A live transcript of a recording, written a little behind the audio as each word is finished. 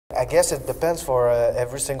I guess it depends for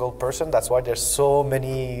every single person. That's why there's so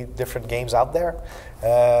many different games out there.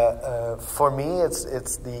 For me,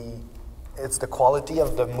 it's the quality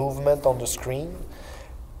of the movement on the screen,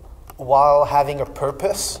 while having a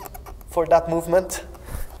purpose for that movement,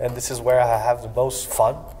 and this is where I have the most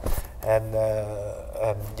fun. And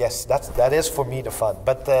yes, that is for me the fun.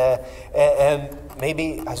 But and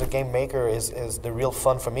maybe as a game maker is the real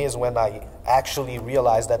fun for me is when I actually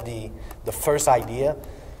realize that the first idea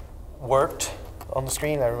worked on the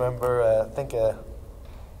screen. I remember I think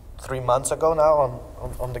 3 months ago now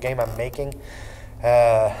on the game I'm making,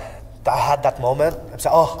 I had that moment. I'm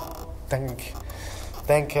saying, oh, thank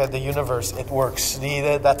the universe, it works.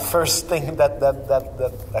 That first thing,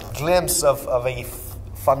 that glimpse of a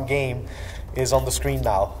fun game is on the screen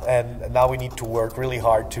now, and now we need to work really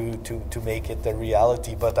hard to make it a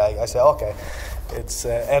reality. But I say, okay,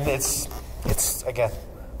 it's again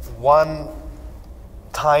one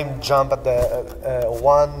time jump at the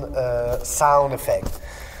one sound effect,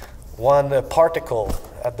 one particle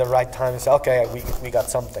at the right time. It's okay, we got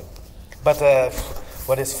something. But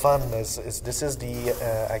what is fun is this is the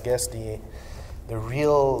I guess the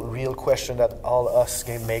real question that all us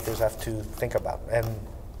game makers have to think about, and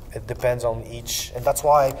it depends on each. And that's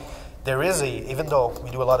why there is even though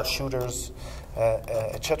we do a lot of shooters,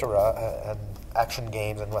 etc., and action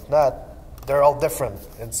games and whatnot, they're all different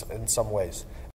in some ways.